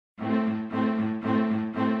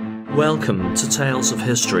Welcome to Tales of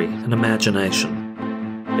History and Imagination.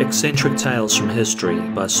 Eccentric Tales from History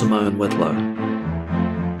by Simone Whitlow.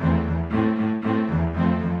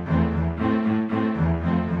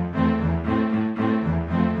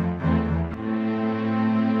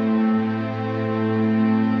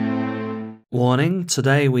 Warning,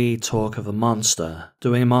 today we talk of a monster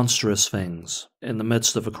doing monstrous things in the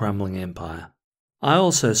midst of a crumbling empire. I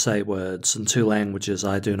also say words in two languages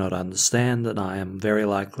I do not understand, and I am very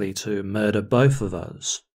likely to murder both of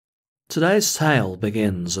those. Today's tale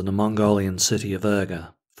begins in the Mongolian city of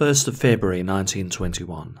Ungern, 1st of February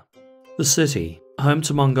 1921. The city, home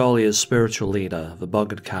to Mongolia's spiritual leader, the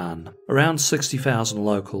Bogd Khan, around 60,000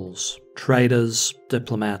 locals, traders,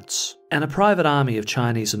 diplomats, and a private army of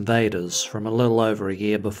Chinese invaders from a little over a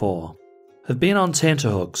year before, have been on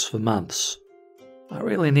tenterhooks for months. I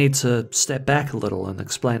really need to step back a little and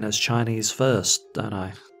explain as Chinese first, don't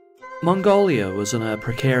I? Mongolia was in a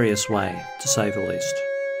precarious way, to say the least.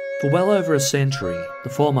 For well over a century, the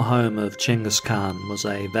former home of Genghis Khan was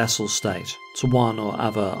a vassal state to one or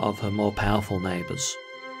other of her more powerful neighbours,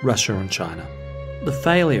 Russia and China. The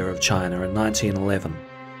failure of China in 1911,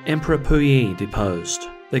 Emperor Puyi deposed,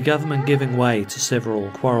 their government giving way to several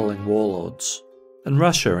quarrelling warlords, and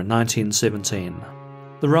Russia in 1917,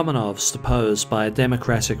 the Romanovs deposed by a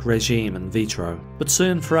democratic regime in vitro, but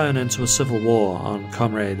soon thrown into a civil war on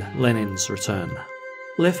Comrade Lenin's return,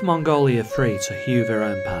 left Mongolia free to hew their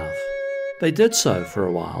own path. They did so for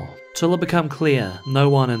a while, till it became clear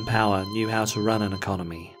no one in power knew how to run an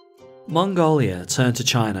economy. Mongolia turned to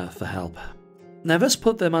China for help. Now this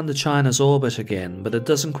put them under China's orbit again, but it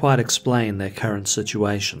doesn't quite explain their current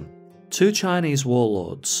situation. Two Chinese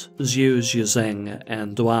warlords, Zhu Zhizeng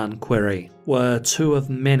and Duan Quiri, were two of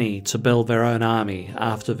many to build their own army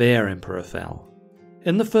after their emperor fell.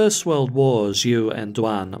 In the First World War, Zhu and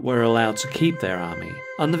Duan were allowed to keep their army,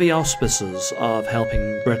 under the auspices of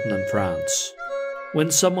helping Britain and France.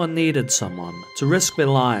 When someone needed someone to risk their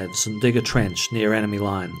lives and dig a trench near enemy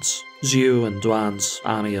lines, Zhu and Duan's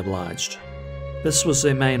army obliged. This was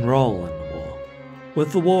their main role in the war.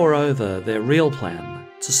 With the war over, their real plan,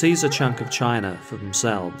 to seize a chunk of China for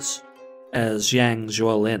themselves, as Yang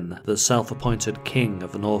Zhuolin, the self-appointed king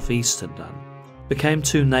of the northeast, had done, became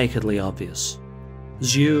too nakedly obvious.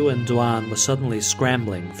 Zhu and Duan were suddenly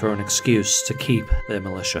scrambling for an excuse to keep their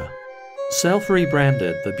militia.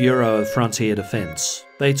 Self-rebranded the Bureau of Frontier Defense,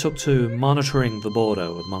 they took to monitoring the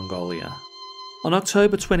border with Mongolia. On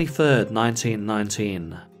October 23,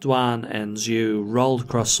 1919, Duan and Zhu rolled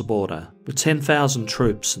across the border with 10,000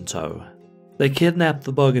 troops in tow. They kidnapped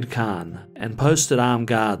the Bogd Khan and posted armed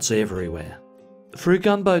guards everywhere. Through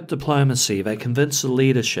gunboat diplomacy, they convinced the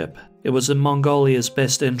leadership it was in Mongolia's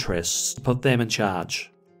best interests to put them in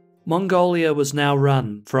charge. Mongolia was now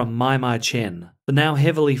run from Mai Chen, the now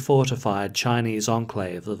heavily fortified Chinese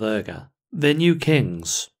enclave of Ungern. Their new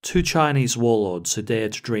kings, two Chinese warlords who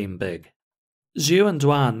dared to dream big. Zhu and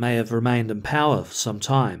Duan may have remained in power for some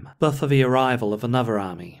time, but for the arrival of another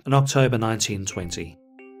army in October 1920.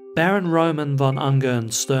 Baron Roman von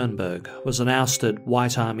Ungern Sternberg was an ousted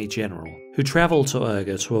White Army general who travelled to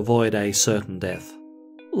Ungern to avoid a certain death.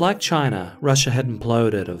 Like China, Russia had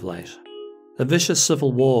imploded of late. A vicious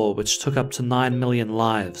civil war which took up to 9 million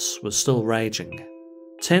lives was still raging.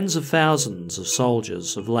 Tens of thousands of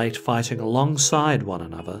soldiers of late fighting alongside one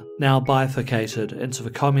another, now bifurcated into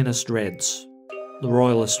the communist Reds, the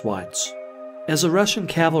royalist Whites. As a Russian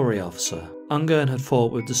cavalry officer, Ungern had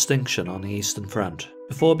fought with distinction on the Eastern Front,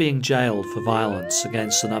 before being jailed for violence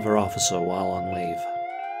against another officer while on leave.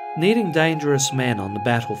 Needing dangerous men on the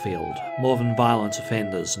battlefield more than violent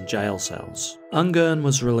offenders in jail cells, Ungern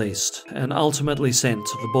was released and ultimately sent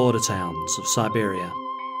to the border towns of Siberia,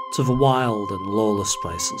 to the wild and lawless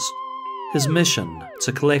places. His mission,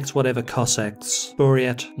 to collect whatever Cossacks,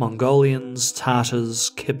 Buryat, Mongolians,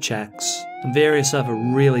 Tatars, Kipchaks, and various other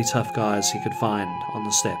really tough guys he could find on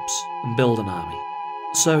the steppes, and build an army.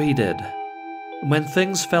 So he did. And when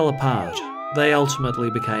things fell apart, they ultimately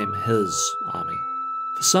became his army.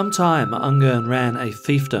 For some time, Ungern ran a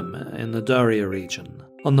fiefdom in the Doria region,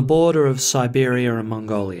 on the border of Siberia and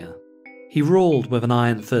Mongolia. He ruled with an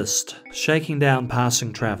iron fist, shaking down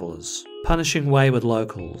passing travellers, punishing wayward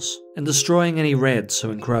locals, and destroying any Reds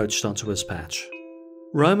who encroached onto his patch.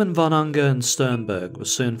 Roman von Ungern Sternberg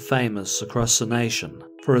was soon famous across the nation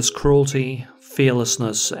for his cruelty,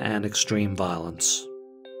 fearlessness, and extreme violence.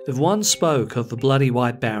 If one spoke of the bloody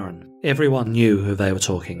White Baron, everyone knew who they were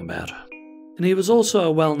talking about. And he was also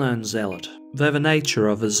a well-known zealot, though the nature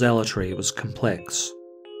of his zealotry was complex.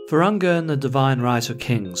 For Ungern, the divine right of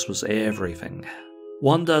kings was everything.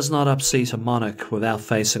 One does not upseat a monarch without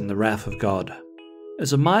facing the wrath of God.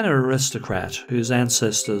 is a minor aristocrat whose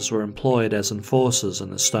ancestors were employed as enforcers in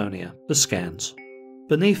Estonia, the Scans.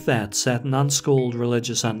 Beneath that sat an unschooled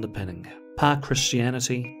religious underpinning, part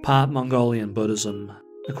Christianity, part Mongolian Buddhism,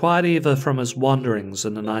 acquired either from his wanderings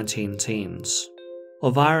in the 19-teens,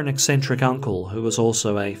 or via an eccentric uncle who was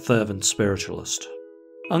also a fervent spiritualist.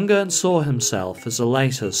 Ungern saw himself as the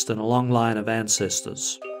latest in a long line of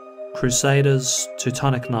ancestors, crusaders,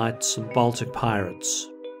 Teutonic knights, and Baltic pirates,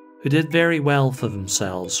 who did very well for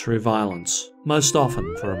themselves through violence, most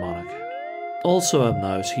often for a monarch. Also of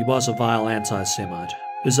note, he was a vile anti-Semite,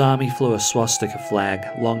 whose army flew a swastika flag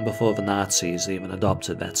long before the Nazis even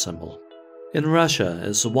adopted that symbol. In Russia,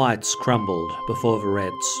 as the whites crumbled before the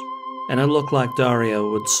reds, and it looked like Daria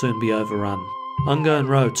would soon be overrun, Ungern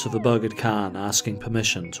wrote to the Bogd Khan asking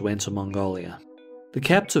permission to enter Mongolia. The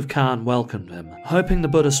captive Khan welcomed him, hoping the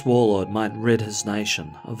Buddhist warlord might rid his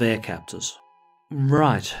nation of their captors.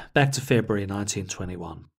 Right, back to February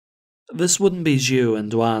 1921. This wouldn't be Zhu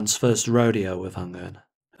and Duan's first rodeo with Ungern.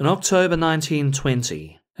 In October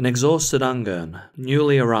 1920, an exhausted Ungern,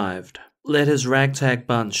 newly arrived, led his ragtag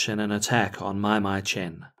bunch in an attack on Mai Mai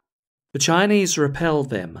Chen. The Chinese repelled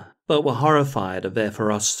them, but were horrified of their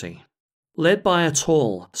ferocity. Led by a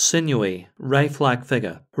tall, sinewy, wraith-like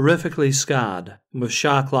figure, horrifically scarred, and with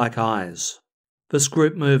shark-like eyes, this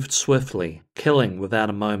group moved swiftly, killing without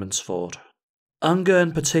a moment's thought.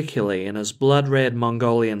 Ungern, particularly in his blood-red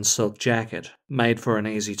Mongolian silk jacket, made for an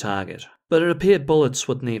easy target, but it appeared bullets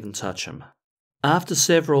wouldn't even touch him. After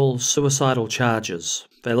several suicidal charges,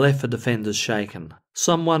 they left the defenders shaken,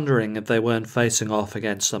 some wondering if they weren't facing off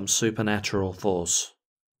against some supernatural force.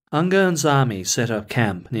 Ungern's army set up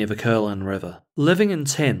camp near the Kurlan River, living in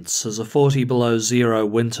tents as a 40-below-zero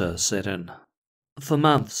winter set in. For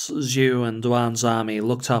months, Zhu and Duan's army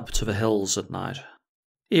looked up to the hills at night.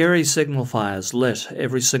 Eerie signal fires lit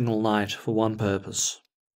every single night for one purpose: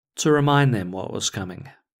 to remind them what was coming.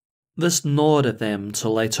 This gnawed at them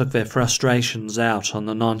till they took their frustrations out on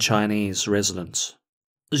the non-Chinese residents.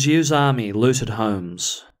 Zhu's army looted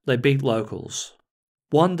homes, they beat locals.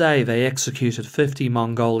 One day they executed 50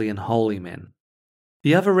 Mongolian holy men.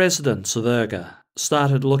 The other residents of Ungern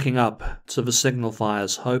started looking up to the signal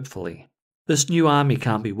fires hopefully. This new army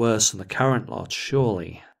can't be worse than the current lot,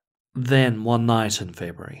 surely. Then, one night in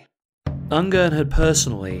February, Ungern had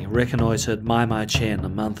personally reconnoitred Mai Mai Chen a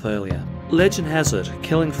month earlier. Legend has it,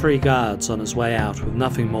 killing 3 guards on his way out with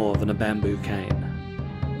nothing more than a bamboo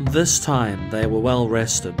cane. This time they were well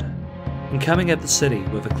rested, and coming at the city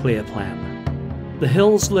with a clear plan. The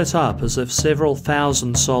hills lit up as if several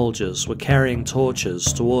thousand soldiers were carrying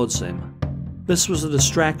torches towards them. This was a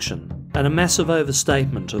distraction, and a massive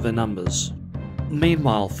overstatement of their numbers.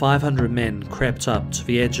 Meanwhile, 500 men crept up to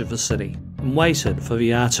the edge of the city and waited for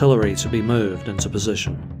the artillery to be moved into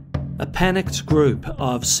position. A panicked group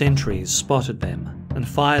of sentries spotted them and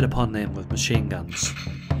fired upon them with machine guns.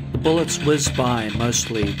 The bullets whizzed by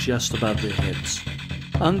mostly just above their heads.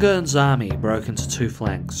 Ungern's army broke into 2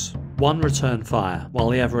 flanks. One returned fire while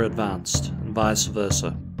the other advanced, and vice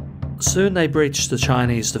versa. Soon they breached the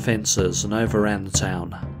Chinese defences and overran the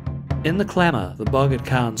town. In the clamour, the Bogd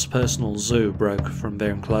Khan's personal zoo broke from their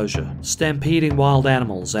enclosure, stampeding wild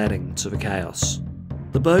animals adding to the chaos.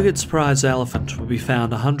 The Bogd's prize elephant would be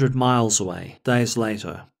found 100 miles away, days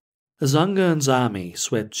later. As Ungern's army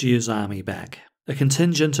swept Zhu's army back, a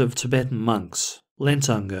contingent of Tibetan monks, lent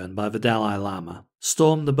Ungern by the Dalai Lama,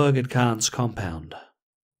 stormed the Bogd Khan's compound.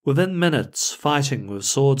 Within minutes, fighting with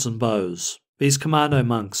swords and bows, these commando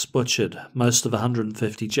monks butchered most of the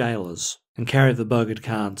 150 jailers and carried the Bogd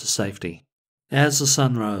Khan to safety. As the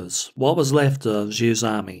sun rose, what was left of Zhu's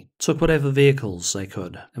army took whatever vehicles they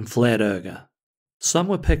could and fled Ungern. Some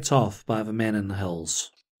were picked off by the men in the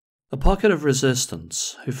hills. A pocket of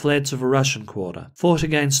resistance, who fled to the Russian quarter, fought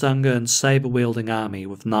against Ungern's sabre-wielding army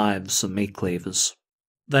with knives and meat cleavers.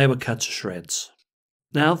 They were cut to shreds.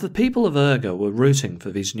 Now, the people of Ungern were rooting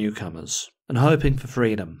for these newcomers and hoping for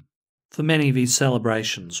freedom. For many, these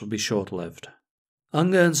celebrations would be short-lived.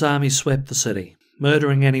 Ungern's army swept the city,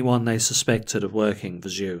 murdering anyone they suspected of working for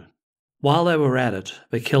Zhu. While they were at it,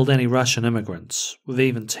 they killed any Russian immigrants, with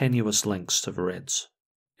even tenuous links to the Reds.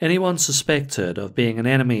 Anyone suspected of being an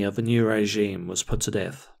enemy of the new regime was put to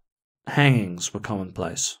death. Hangings were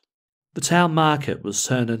commonplace. The town market was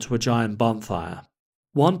turned into a giant bonfire.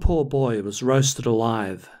 One poor boy was roasted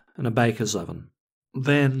alive in a baker's oven.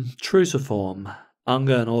 Then, true to form,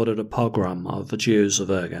 Ungern ordered a pogrom of the Jews of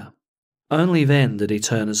Ungern. Only then did he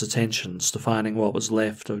turn his attentions to finding what was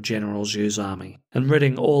left of General Zhu's army and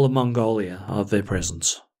ridding all of Mongolia of their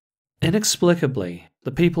presence. Inexplicably,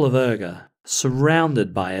 the people of Ungern,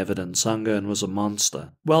 surrounded by evidence Ungern was a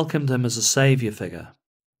monster, welcomed him as a saviour figure,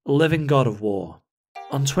 a living god of war.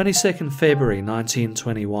 On 22nd February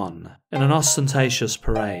 1921, in an ostentatious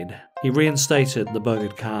parade, he reinstated the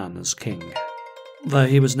Bogd Khan as king, though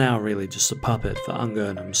he was now really just a puppet for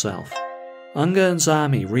Ungern himself. Ungern's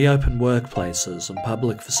army reopened workplaces and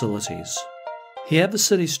public facilities. He had the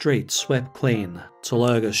city streets swept clean till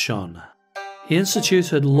Urga shone. He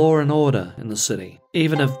instituted law and order in the city,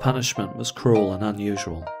 even if punishment was cruel and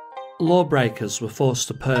unusual. Lawbreakers were forced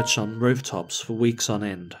to perch on rooftops for weeks on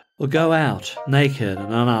end, or go out, naked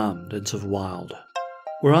and unarmed, into the wild,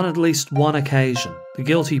 where on at least one occasion the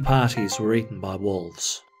guilty parties were eaten by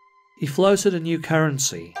wolves. He floated a new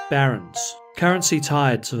currency, barons, currency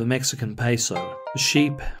tied to the Mexican peso, with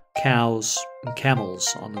sheep, cows, and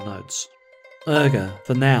camels on the notes. Urga,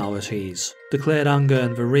 for now at ease, declared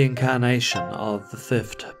Ungern the reincarnation of the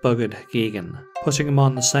fifth Bogd Khan, putting him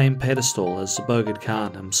on the same pedestal as the Bogd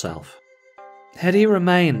Khan himself. Had he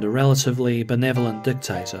remained a relatively benevolent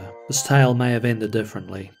dictator, this tale may have ended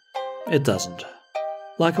differently. It doesn't.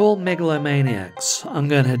 Like all megalomaniacs,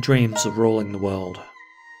 Ungern had dreams of ruling the world.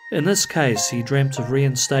 In this case, he dreamt of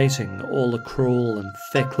reinstating all the cruel and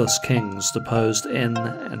feckless kings deposed in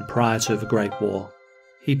and prior to the Great War.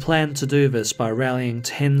 He planned to do this by rallying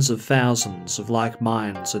tens of thousands of like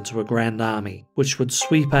minds into a grand army, which would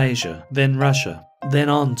sweep Asia, then Russia, then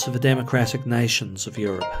on to the democratic nations of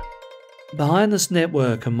Europe. Behind this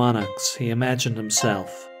network of monarchs, he imagined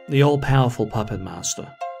himself, the all-powerful puppet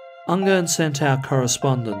master. Ungern sent out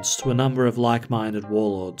correspondence to a number of like-minded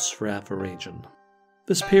warlords throughout the region.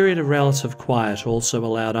 This period of relative quiet also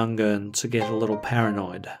allowed Ungern to get a little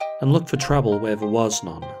paranoid and look for trouble where there was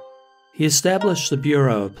none. He established the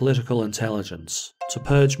Bureau of Political Intelligence to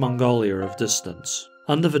purge Mongolia of dissidents,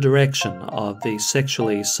 under the direction of the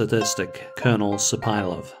sexually sadistic Colonel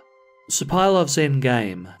Sipilov. Sipilov's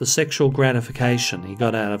endgame, the sexual gratification he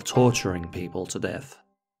got out of torturing people to death,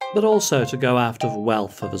 but also to go after the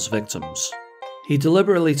wealth of his victims. He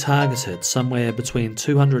deliberately targeted somewhere between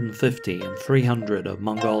 250 and 300 of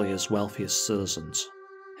Mongolia's wealthiest citizens.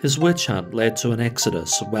 His witch hunt led to an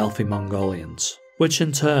exodus of wealthy Mongolians, which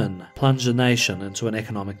in turn plunged the nation into an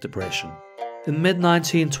economic depression. In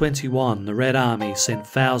mid-1921, the Red Army sent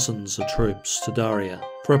thousands of troops to Doria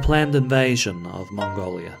for a planned invasion of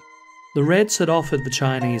Mongolia. The Reds had offered the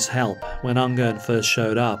Chinese help when Ungern first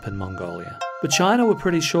showed up in Mongolia, but China were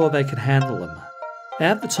pretty sure they could handle him.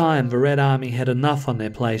 At the time, the Red Army had enough on their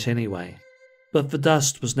plate anyway, but the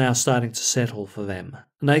dust was now starting to settle for them,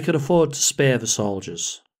 and they could afford to spare the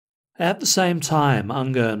soldiers. At the same time,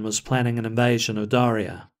 Ungern was planning an invasion of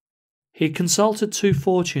Doria. He consulted two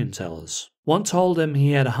fortune-tellers. One told him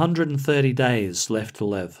he had 130 days left to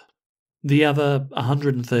live, the other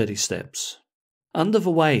 130 steps. Under the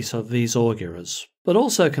weight of these augurers, but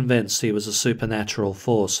also convinced he was a supernatural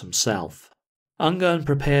force himself, Ungern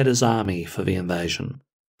prepared his army for the invasion.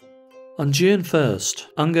 On June 1st,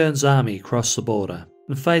 Ungern's army crossed the border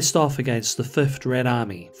and faced off against the 5th Red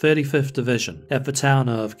Army, 35th Division, at the town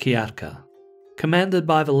of Kiatka. Commanded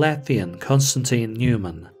by the Latvian Konstantin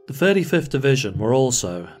Neumann, the 35th Division were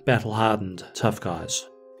also battle-hardened tough guys.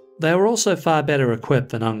 They were also far better equipped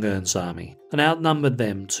than Ungern's army, and outnumbered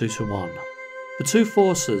them 2-1. The two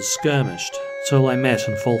forces skirmished till they met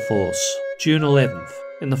in full force, June 11th,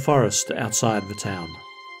 in the forest outside the town.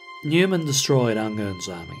 Neumann destroyed Ungern's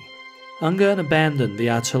army. Ungern abandoned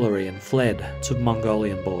the artillery and fled to the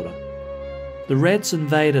Mongolian border. The Reds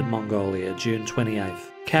invaded Mongolia June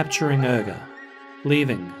 28th, capturing Urga,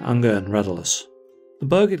 leaving Ungern rudderless. The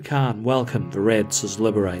Bogd Khan welcomed the Reds as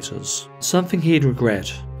liberators, something he'd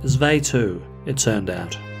regret, as they too, it turned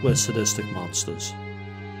out, were sadistic monsters.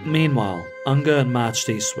 Meanwhile, Ungern marched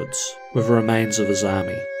eastwards, with the remains of his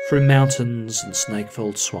army, through mountains and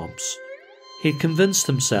snake-filled swamps. He'd convinced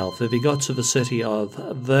himself if he got to the city of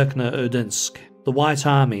Verkhny-Udinsk, the White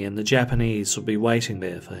Army and the Japanese would be waiting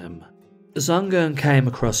there for him. As Ungern came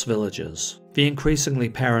across villages, the increasingly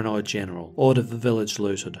paranoid general ordered the village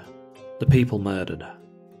looted, the people murdered.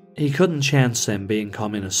 He couldn't chance them being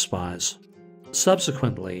communist spies.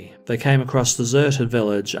 Subsequently, they came across deserted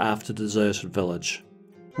village after deserted village.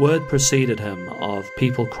 Word preceded him of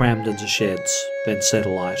people crammed into sheds, then set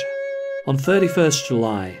alight. On 31st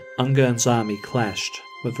July, Ungern's army clashed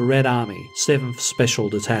with the Red Army 7th Special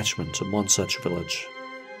Detachment in one such village.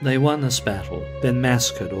 They won this battle, then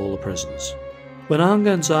massacred all the prisoners. When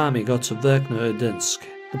Ungern's army got to Verkhny-Udinsk,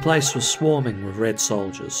 the place was swarming with Red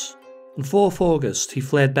soldiers. On 4th August, he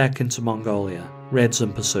fled back into Mongolia, Reds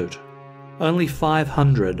in pursuit. Only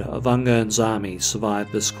 500 of Ungern's army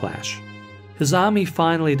survived this clash. His army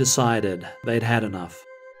finally decided they'd had enough.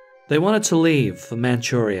 They wanted to leave for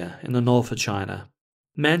Manchuria in the north of China.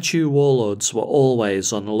 Manchu warlords were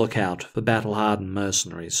always on the lookout for battle-hardened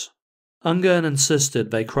mercenaries. Ungern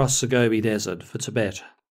insisted they cross the Gobi Desert for Tibet.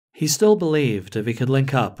 He still believed if he could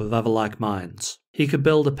link up with other like minds, he could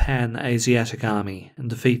build a pan-Asiatic army and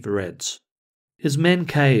defeat the Reds. His men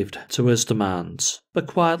caved to his demands, but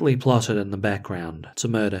quietly plotted in the background to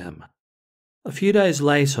murder him. A few days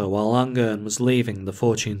later, while Ungern was leaving the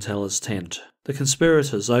fortune-teller's tent, the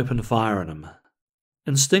conspirators opened fire on him.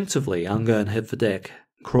 Instinctively, Ungern hit the deck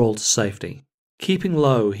and crawled to safety. Keeping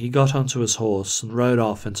low, he got onto his horse and rode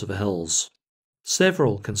off into the hills.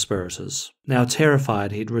 Several conspirators, now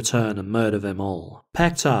terrified he'd return and murder them all,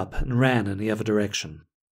 packed up and ran in the other direction,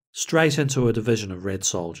 straight into a division of Red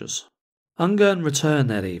soldiers. Ungern returned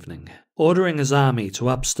that evening, ordering his army to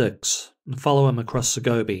up sticks and follow him across the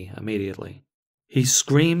Gobi immediately. He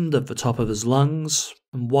screamed at the top of his lungs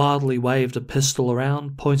and wildly waved a pistol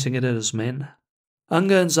around, pointing it at his men.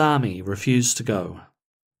 Ungern's army refused to go,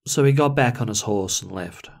 so he got back on his horse and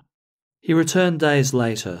left. He returned days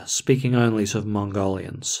later, speaking only to the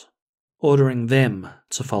Mongolians, ordering them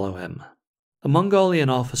to follow him. A Mongolian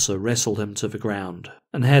officer wrestled him to the ground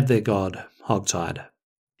and had their god hogtied.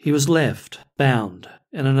 He was left, bound,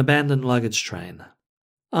 in an abandoned luggage train.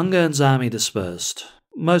 Ungern's army dispersed,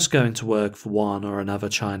 most going to work for one or another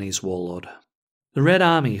Chinese warlord. The Red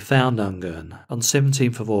Army found Ungern on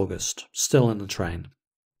 17th of August, still in the train.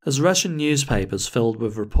 As Russian newspapers filled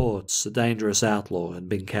with reports the dangerous outlaw had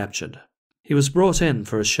been captured, he was brought in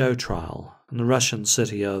for a show trial in the Russian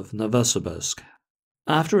city of Novosibirsk.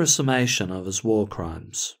 After a summation of his war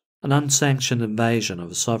crimes, an unsanctioned invasion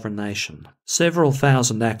of a sovereign nation, several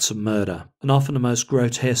thousand acts of murder, and often the most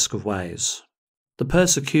grotesque of ways, the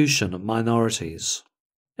persecution of minorities,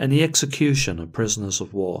 and the execution of prisoners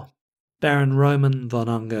of war, Baron Roman von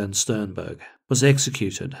Ungern Sternberg was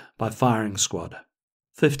executed by firing squad,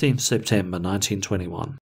 15th September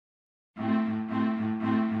 1921.